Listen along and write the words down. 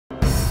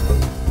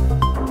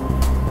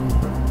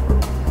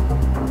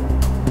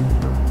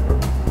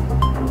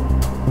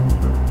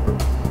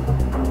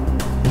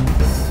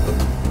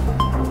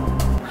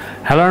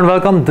Hello and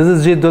welcome, this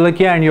is Jeet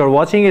Dolakia and you are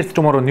watching It's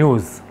Tomorrow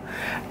News.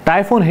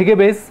 Typhoon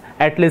Hagibis,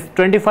 at least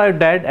 25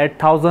 dead at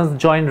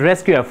thousands join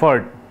rescue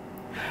effort.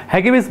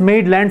 Hagibis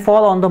made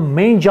landfall on the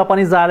main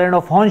Japanese island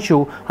of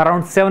Honshu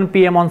around 7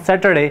 p.m. on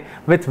Saturday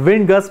with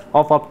wind gusts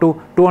of up to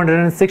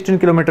 216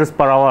 km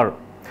per hour.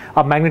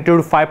 A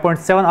magnitude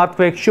 5.7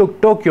 earthquake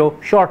shook Tokyo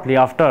shortly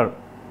after.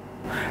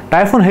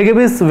 Typhoon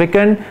Hagibis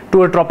weakened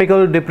to a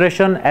tropical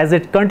depression as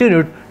it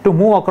continued to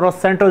move across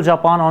central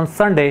Japan on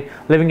Sunday,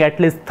 leaving at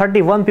least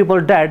 31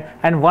 people dead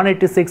and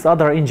 186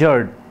 others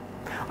injured.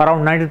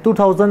 Around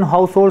 92,000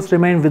 households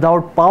remain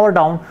without power,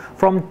 down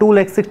from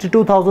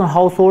 262,000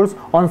 households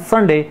on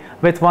Sunday,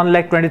 with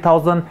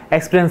 120,000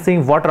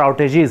 experiencing water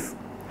outages.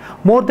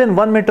 More than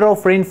 1 meter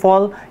of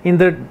rainfall in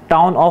the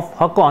town of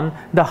Hakone,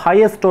 the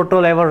highest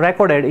total ever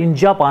recorded in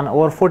Japan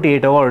over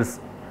 48 hours.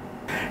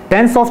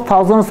 Tens of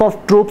thousands of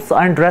troops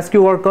and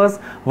rescue workers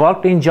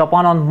worked in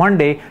Japan on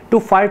Monday to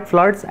fight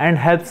floods and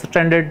help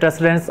stranded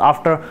residents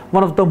after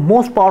one of the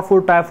most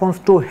powerful typhoons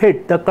to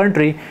hit the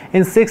country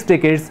in 6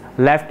 decades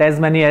left as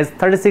many as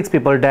 36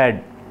 people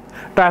dead.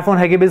 Typhoon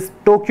Hagibis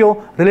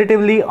Tokyo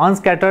relatively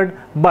unscattered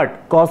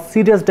but caused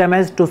serious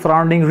damage to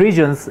surrounding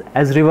regions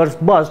as rivers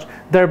burst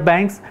their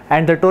banks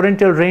and the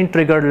torrential rain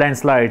triggered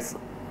landslides.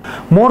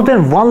 More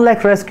than 1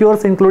 lakh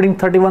rescuers, including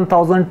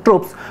 31,000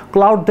 troops,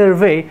 plowed their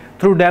way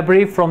through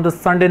debris from the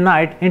Sunday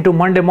night into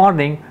Monday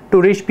morning to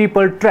reach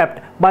people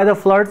trapped by the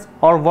floods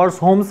or worse,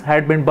 homes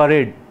had been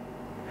buried.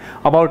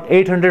 About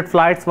 800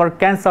 flights were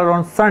cancelled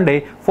on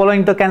Sunday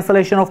following the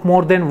cancellation of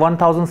more than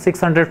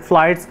 1,600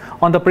 flights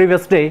on the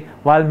previous day,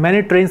 while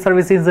many train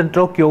services in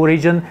Tokyo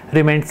region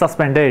remained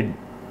suspended.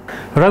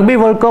 Rugby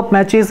World Cup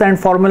matches and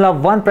Formula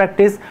 1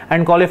 practice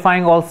and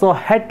qualifying also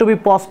had to be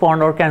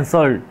postponed or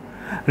cancelled.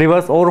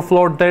 Rivers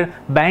overflowed their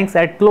banks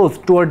at close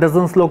to a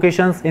dozen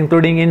locations,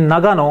 including in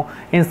Nagano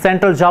in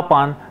central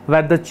Japan,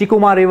 where the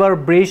Chikuma River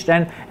breached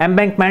an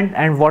embankment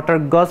and water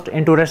gushed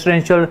into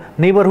residential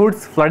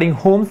neighborhoods, flooding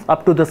homes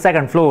up to the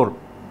second floor.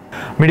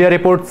 Media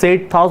reports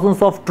said thousands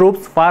of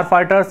troops,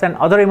 firefighters and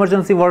other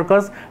emergency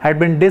workers had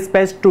been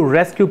dispatched to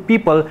rescue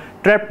people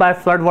trapped by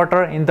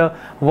floodwater in the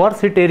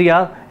worst hit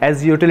area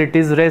as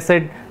utilities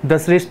raced,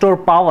 thus restore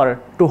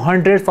power to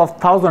hundreds of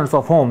thousands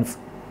of homes.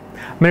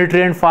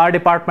 Military and fire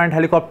department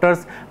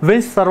helicopters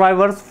winched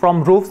survivors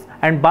from roofs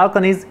and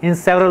balconies in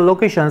several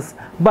locations,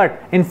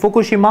 but in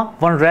Fukushima,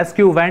 one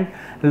rescue went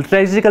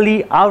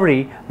tragically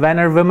awry when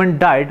a woman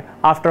died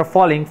after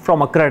falling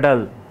from a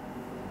cradle.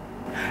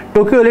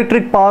 Tokyo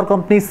Electric Power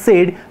Company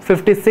said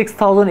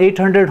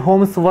 56,800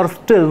 homes were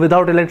still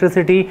without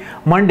electricity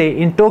Monday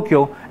in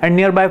Tokyo and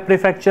nearby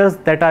prefectures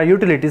that are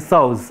utility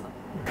serves.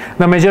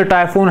 The major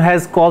typhoon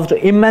has caused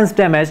immense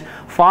damage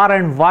far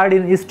and wide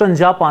in eastern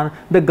Japan,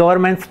 the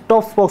government's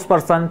top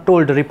spokesperson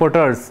told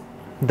reporters.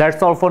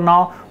 That's all for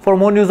now. For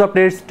more news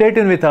updates, stay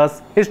tuned with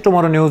us. It's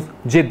Tomorrow News,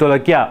 Jeet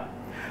Dolakia.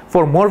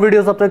 For more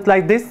videos updates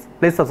like this,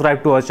 please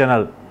subscribe to our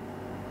channel.